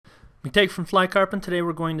McTage's from Fly-Carpin. Today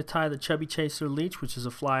we're going to tie the Chubby Chaser leech, which is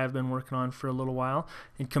a fly I've been working on for a little while.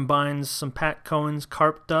 It combines some Pat Cohen's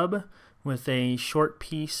Carp dub with a short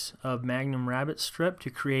piece of Magnum rabbit strip to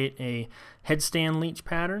create a headstand leech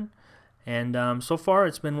pattern. And so far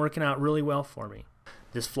it's been working out really well for me.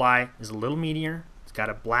 This fly is a little meatier. It's got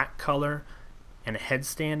a black color and a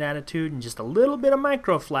headstand attitude and just a little bit of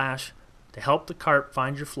micro flash to help the carp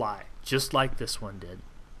find your fly, just like this one did.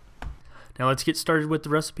 Now let's get started with the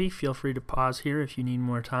recipe. Feel free to pause here if you need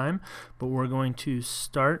more time, but we're going to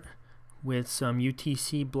start with some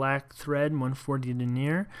UTC black thread 140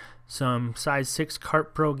 denier, some size 6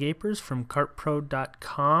 Carp Pro gapers from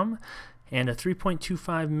carppro.com, and a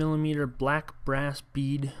 3.25 millimeter black brass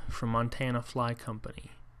bead from Montana Fly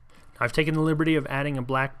Company. I've taken the liberty of adding a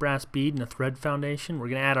black brass bead and a thread foundation. We're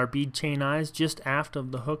going to add our bead chain eyes just aft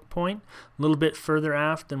of the hook point, a little bit further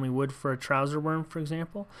aft than we would for a trouser worm, for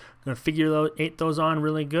example. We're going to figure those on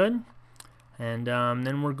really good. And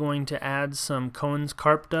then we're going to add some Cohen's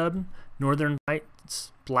Carp Dub, Northern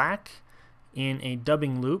Lights Black, in a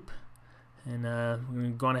dubbing loop. And we're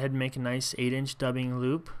going to go on ahead and make a nice 8-inch dubbing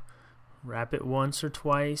loop. Wrap it once or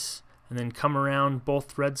twice, and then come around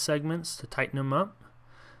both thread segments to tighten them up.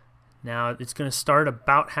 Now it's going to start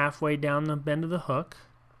about halfway down the bend of the hook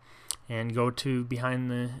and go to behind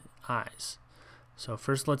the eyes. So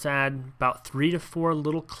first let's add about 3 to 4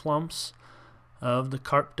 little clumps of the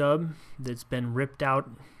carp dub that's been ripped out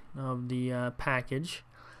of the package.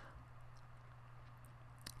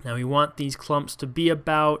 Now we want these clumps to be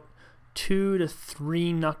about 2 to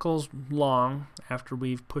 3 knuckles long after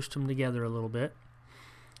we've pushed them together a little bit.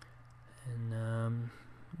 And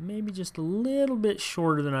maybe just a little bit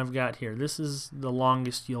shorter than I've got here. This is the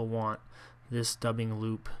longest you'll want this dubbing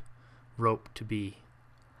loop rope to be.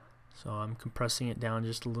 So I'm compressing it down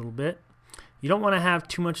just a little bit. You don't want to have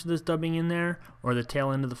too much of this dubbing in there, or the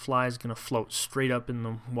tail end of the fly is going to float straight up in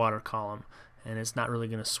the water column, and it's not really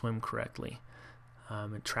going to swim correctly.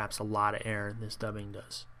 It traps a lot of air, this dubbing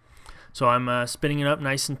does. So I'm spinning it up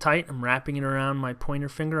nice and tight. I'm wrapping it around my pointer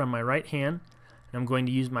finger on my right hand, and I'm going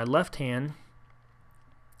to use my left hand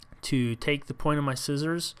to take the point of my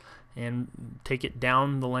scissors and take it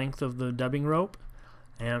down the length of the dubbing rope,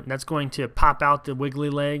 and that's going to pop out the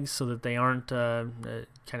wiggly legs so that they aren't kind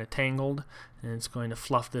of tangled, and it's going to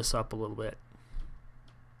fluff this up a little bit.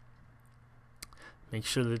 Make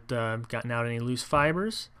sure that I've gotten out any loose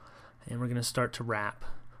fibers, and we're going to start to wrap.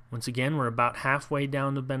 Once again, we're about halfway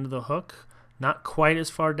down the bend of the hook, not quite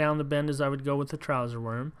as far down the bend as I would go with the trouser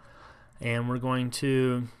worm, and we're going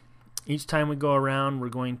to, each time we go around, we're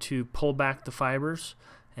going to pull back the fibers,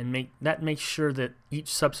 and make sure that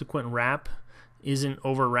each subsequent wrap isn't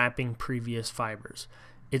overwrapping previous fibers.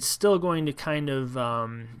 It's still going to kind of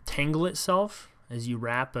tangle itself as you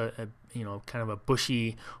wrap a kind of a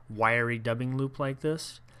bushy, wiry dubbing loop like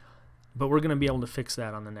this, but we're going to be able to fix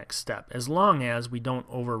that on the next step, as long as we don't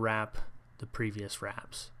overwrap the previous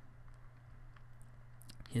wraps.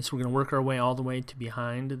 Okay, so we're going to work our way all the way to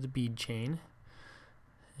behind the bead chain,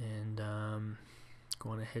 and go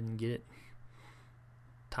on ahead and get it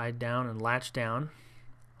tied down and latched down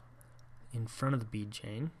in front of the bead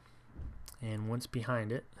chain, and once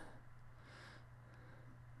behind it,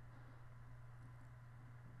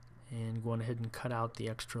 and go on ahead and cut out the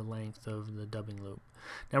extra length of the dubbing loop.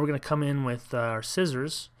 Now we're going to come in with our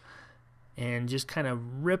scissors and just kind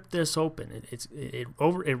of rip this open.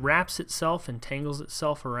 It wraps itself and tangles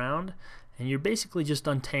itself around, and you're basically just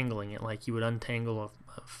untangling it like you would untangle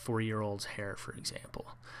a 4-year-old's hair, for example.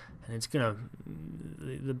 And it's gonna,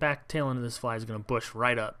 the back tail end of this fly is gonna bush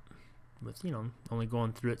right up with, only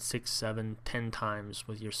going through it 6, 7, 10 times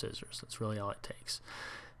with your scissors. That's really all it takes.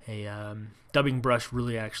 A dubbing brush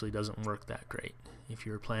really actually doesn't work that great if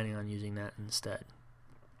you're planning on using that instead.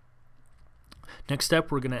 Next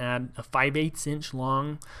step, we're going to add a 5/8 inch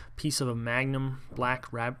long piece of a Magnum black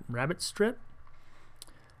rabbit strip.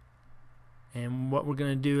 And what we're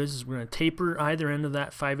going to do is we're going to taper either end of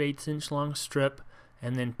that 5/8 inch long strip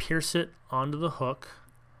and then pierce it onto the hook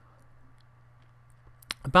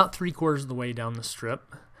about 3/4 of the way down the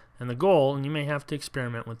strip. And the goal, and you may have to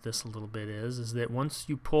experiment with this a little bit, is that once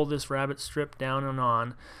you pull this rabbit strip down and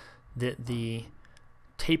on, that the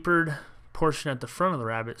tapered portion at the front of the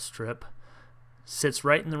rabbit strip sits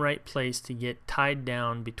right in the right place to get tied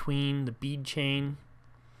down between the bead chain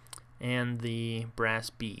and the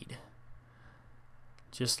brass bead,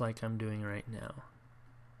 just like I'm doing right now.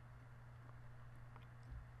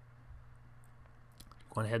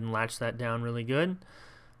 Go ahead and latch that down really good.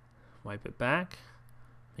 Wipe it back.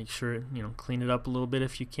 Make sure, clean it up a little bit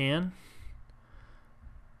if you can.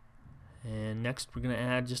 And next we're going to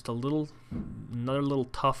add just another little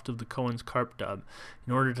tuft of the Cohen's carp dub.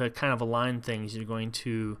 In order to kind of align things, you're going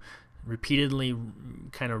to repeatedly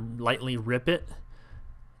kind of lightly rip it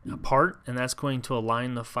apart, and that's going to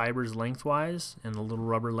align the fibers lengthwise and the little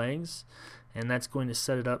rubber legs, and that's going to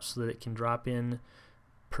set it up so that it can drop in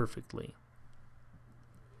perfectly.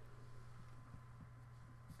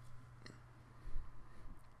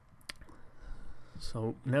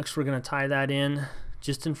 So next we're going to tie that in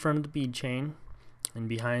just in front of the bead chain and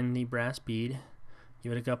behind the brass bead.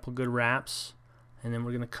 Give it a couple good wraps, and then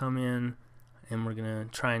we're going to come in and we're going to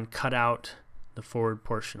try and cut out the forward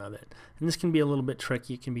portion of it. And this can be a little bit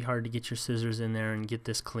tricky. It can be hard to get your scissors in there and get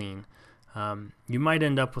this clean. You might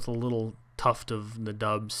end up with a little tuft of the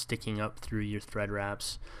dub sticking up through your thread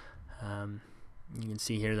wraps. You can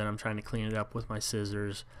see here that I'm trying to clean it up with my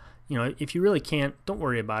scissors. You know, if you really can't, don't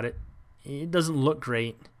worry about it. It doesn't look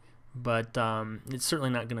great, but it's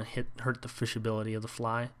certainly not going to hurt the fishability of the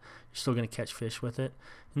fly. You're still going to catch fish with it.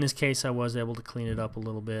 In this case, I was able to clean it up a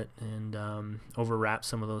little bit and overwrap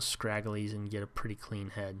some of those scragglies and get a pretty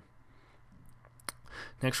clean head.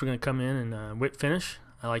 Next, we're going to come in and whip finish.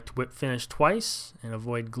 I like to whip finish twice and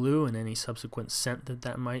avoid glue and any subsequent scent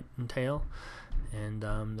that might entail. And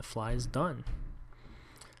the fly is done.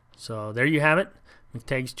 So there you have it.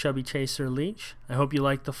 McTage's Chubby Chaser Leech. I hope you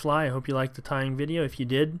liked the fly. I hope you liked the tying video. If you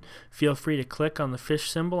did, feel free to click on the fish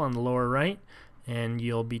symbol on the lower right, and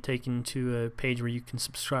you'll be taken to a page where you can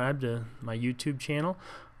subscribe to my YouTube channel,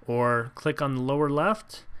 or click on the lower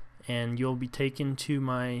left and you'll be taken to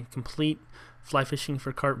my complete fly fishing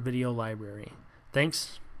for carp video library.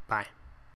 Thanks. Bye.